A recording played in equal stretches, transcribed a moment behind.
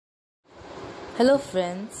Hello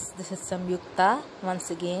friends, this is Somyukta once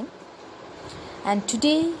again, and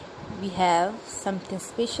today we have something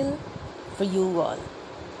special for you all.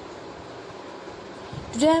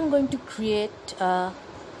 Today I am going to create a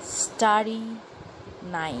starry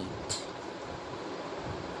night.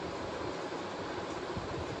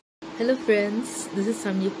 Hello friends, this is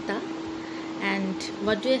Somyukta, and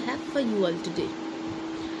what do I have for you all today?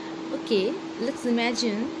 Okay, let's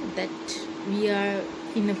imagine that we are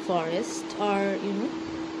in a forest or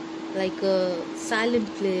like a silent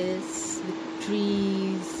place with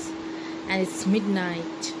trees, and it's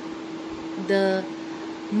midnight. The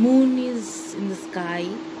moon is in the sky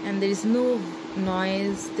and there is no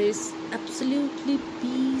noise. There is absolutely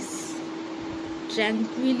peace,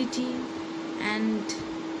 tranquility, and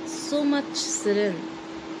so much serene.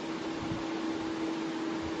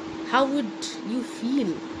 How would you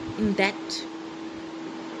feel in that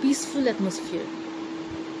peaceful atmosphere?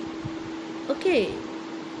 Okay,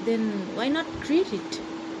 then why not create it?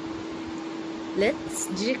 Let's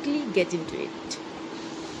directly get into it.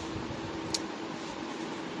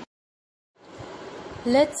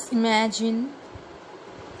 Let's imagine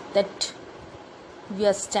that we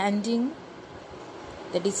are standing,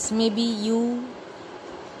 that is maybe you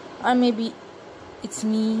or maybe it's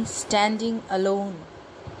me standing alone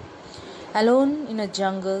in a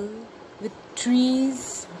jungle with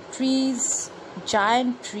trees,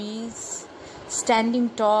 giant trees, standing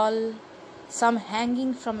tall, some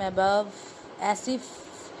hanging from above, as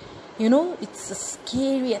if it's a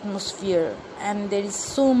scary atmosphere, and there is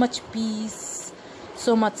so much peace,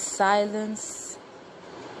 so much silence,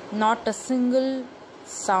 not a single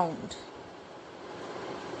sound.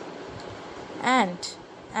 And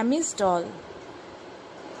amidst all,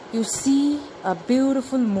 you see a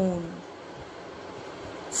beautiful moon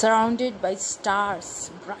surrounded by stars,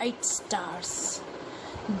 bright stars.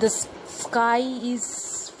 The sky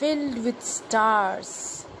is filled with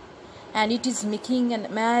stars, and it is making an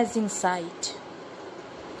amazing sight.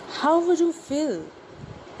 How would you feel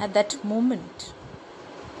at that moment?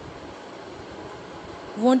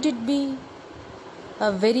 Won't it be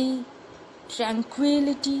a very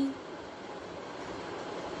tranquility?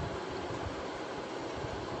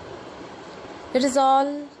 Let us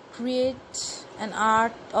all create an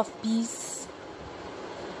art of peace.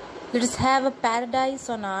 Let us have a paradise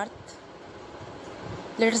on earth.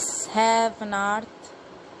 Let us have an earth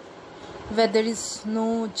where there is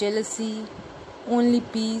no jealousy, only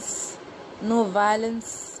peace, no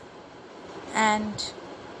violence, and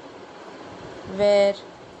where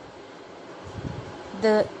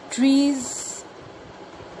the trees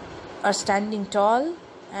are standing tall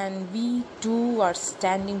and we too are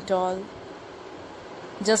standing tall,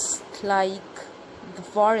 just like the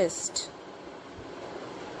forest,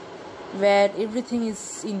 where everything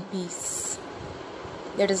is in peace.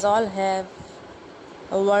 Let us all have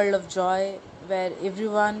a world of joy where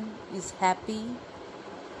everyone is happy,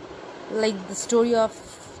 like the story of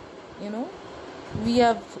we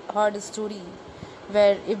have heard a story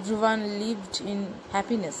where everyone lived in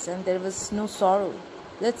happiness and there was no sorrow.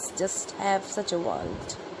 Let's just have such a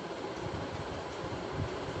world.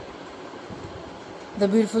 The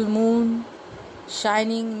beautiful moon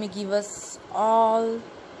shining may give us all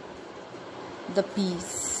the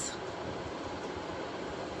peace.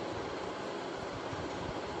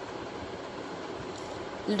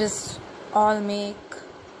 Let us all make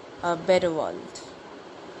a better world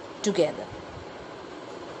together.